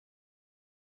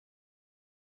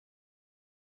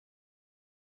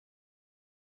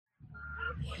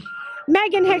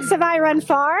Megan Hicks of I Run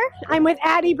Far. I'm with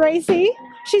Addie Bracy.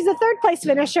 She's a third place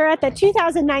finisher at the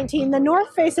 2019 the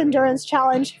North Face Endurance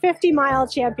Challenge 50-mile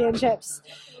championships.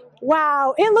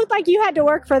 Wow, it looked like you had to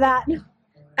work for that.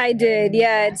 I did,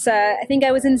 yeah. It's I think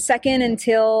I was in second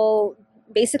until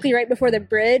basically right before the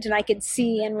bridge, and I could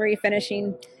see Anne-Marie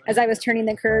finishing as I was turning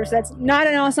the curves. That's not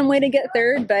an awesome way to get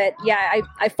third, but yeah,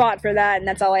 I fought for that, and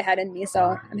that's all I had in me,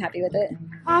 so I'm happy with it.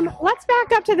 Let's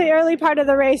back up to the early part of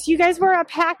the race. You guys were a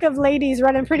pack of ladies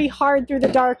running pretty hard through the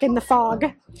dark in the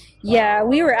fog. Yeah,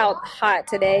 we were out hot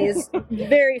today. It's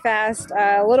very fast,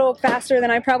 a little faster than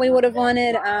I probably would have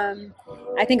wanted.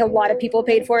 I think a lot of people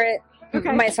paid for it,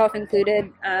 myself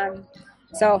included.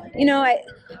 So,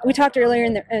 we talked earlier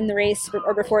in the race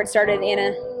or before it started,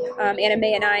 Anna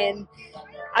May and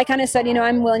I kind of said,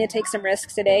 I'm willing to take some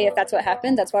risks today if that's what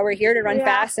happens. That's why we're here, to run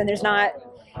fast, and there's not,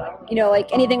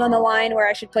 like anything on the line where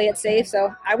I should play it safe.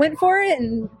 So I went for it,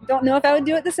 and don't know if I would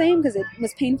do it the same because it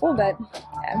was painful, but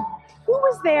yeah. Who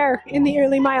was there in the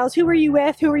early miles? Who were you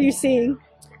with? Who were you seeing?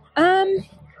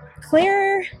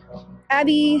 Claire,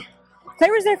 Abby.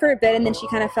 Claire was there for a bit, and then she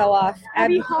kind of fell off.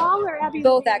 Abby Hall or Abby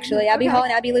Both, Levine? actually. Abby Hall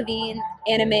and Abby Levine,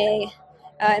 Anna May,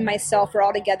 and myself were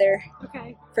all together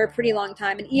for a pretty long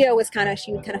time. And Io was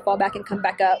she would kind of fall back and come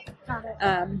back up. Got it.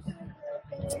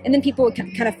 And then people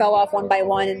kind of fell off one by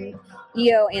one, and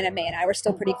Io, Anna May, and I were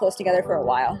still pretty close together for a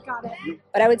while. Got it.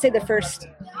 But I would say the first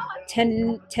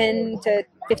 10 to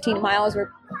 15 miles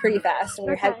were pretty fast. And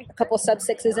we had a couple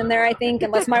sub-6s in there, I think,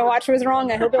 unless my watch was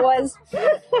wrong. I hope it was.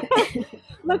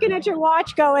 Looking at your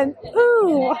watch going,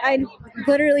 ooh. I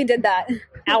literally did that.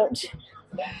 Ouch.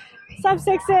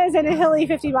 Sub-6s and a hilly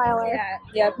 50-miler. Yeah,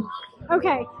 yep.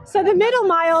 Okay, so the middle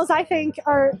miles, I think,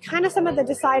 are kind of some of the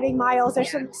deciding miles.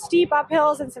 There's some steep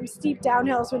uphills and some steep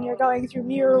downhills when you're going through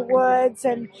Muir Woods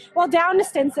and, down to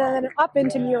Stinson and up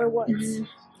into Muir Woods. Mm-hmm.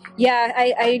 Yeah,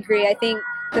 I agree. I think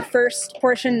the first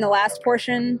portion and the last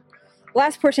portion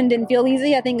didn't feel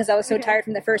easy, I think, because I was so tired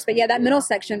from the first. But yeah, that middle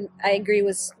section, I agree,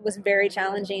 was very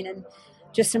challenging, and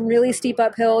just some really steep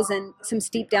uphills and some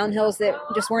steep downhills that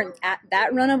just weren't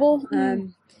that runnable.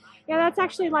 Yeah, that's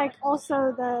actually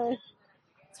also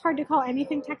it's hard to call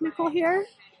anything technical here,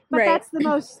 but right. That's the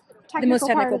most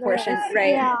technical portion, race.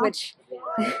 right? Yeah. Which,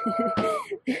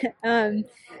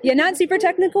 not super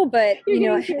technical, but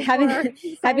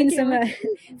having some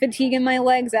fatigue in my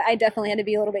legs, I definitely had to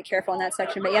be a little bit careful in that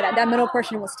section. But yeah, that middle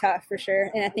portion was tough for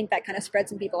sure, and I think that kind of spread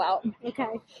some people out.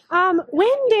 Okay,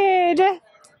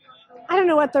 I don't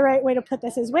know what the right way to put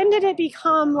this is. When did it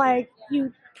become like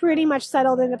you pretty much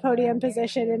settled in a podium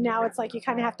position, and now it's like you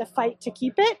kind of have to fight to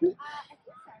keep it?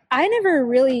 I never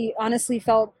really honestly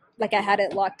felt like I had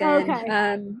it locked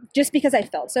in, just because I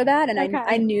felt so bad, and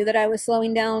I knew that I was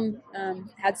slowing down,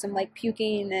 had some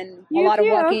puking and a lot of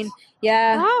walking.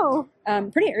 Yeah. Oh.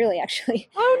 Pretty early, actually.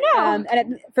 Oh, no.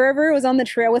 And Forever was on the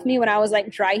trail with me when I was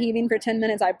dry heaving for 10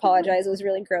 minutes. I apologize. It was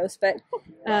really gross, but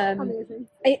Amazing.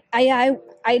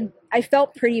 I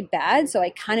felt pretty bad, so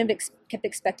I kind of kept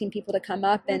expecting people to come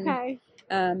up, and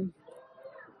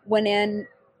when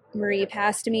Anne-Marie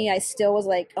passed me, I still was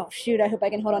like, oh shoot, I hope I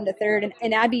can hold on to third,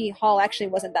 and Abby Hall actually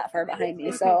wasn't that far behind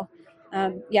me, so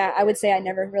I would say I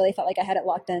never really felt like I had it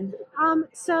locked in.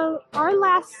 So our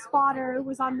last spotter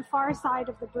was on the far side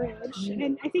of the bridge,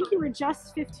 and I think you were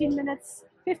just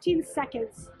 15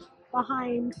 seconds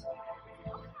behind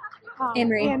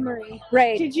Anne-Marie.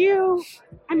 Right.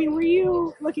 Were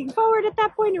you looking forward at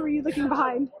that point, or were you looking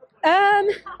behind? A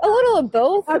little of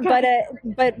both,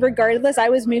 but regardless, I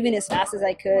was moving as fast as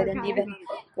I could, and even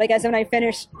I said, when I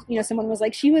finished, someone was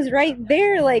like, she was right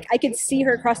there, I could see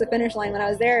her across the finish line when I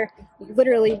was there,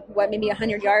 literally maybe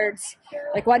 100 yards.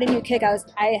 Why didn't you kick?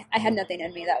 I had nothing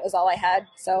in me. That was all I had,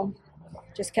 so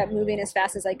just kept moving as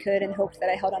fast as I could and hoped that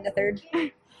I held on to third.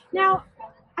 Now,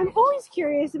 I'm always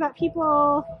curious about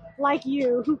people like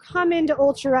you who come into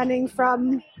ultra running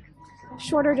from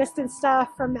shorter distance stuff,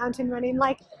 from mountain running.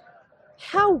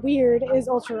 How weird is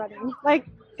ultra running?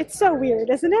 It's so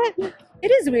weird, isn't it?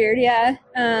 It is weird, yeah.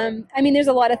 There's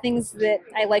a lot of things that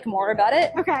I like more about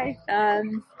it. Okay.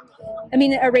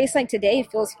 A race like today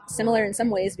feels similar in some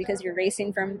ways because you're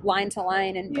racing from line to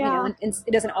line, and and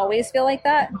it doesn't always feel like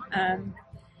that.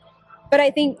 But I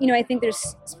think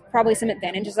there's probably some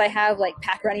advantages I have,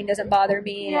 pack running doesn't bother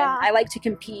me, and I like to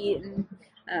compete, and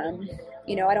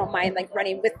I don't mind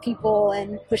running with people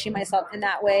and pushing myself in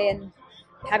that way, and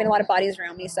having a lot of bodies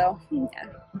around me. So yeah.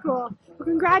 Cool. Well,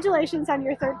 congratulations on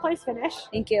your third place finish.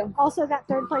 Thank you. Also that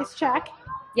third place check.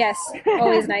 Yes,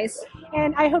 always nice.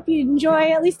 And I hope you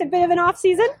enjoy at least a bit of an off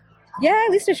season. Yeah,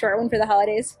 at least a short one for the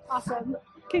holidays. Awesome.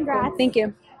 Congrats. Thank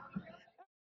you.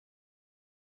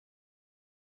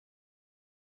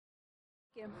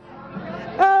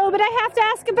 Oh, but I have to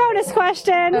ask a bonus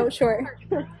question. Oh, sure.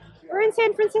 We're in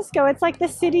San Francisco. It's like the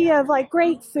city of like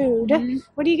great food. Mm-hmm.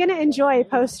 What are you going to enjoy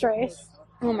post-race?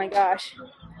 Oh my gosh.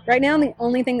 Right now, the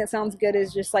only thing that sounds good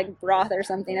is just like broth or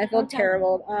something. I feel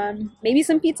terrible. Maybe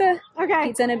some pizza. Okay.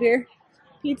 Pizza and a beer.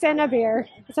 Pizza and a beer.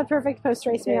 It's a perfect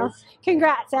post-race meal.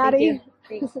 Congrats, Addie.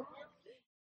 Thank you. Thanks.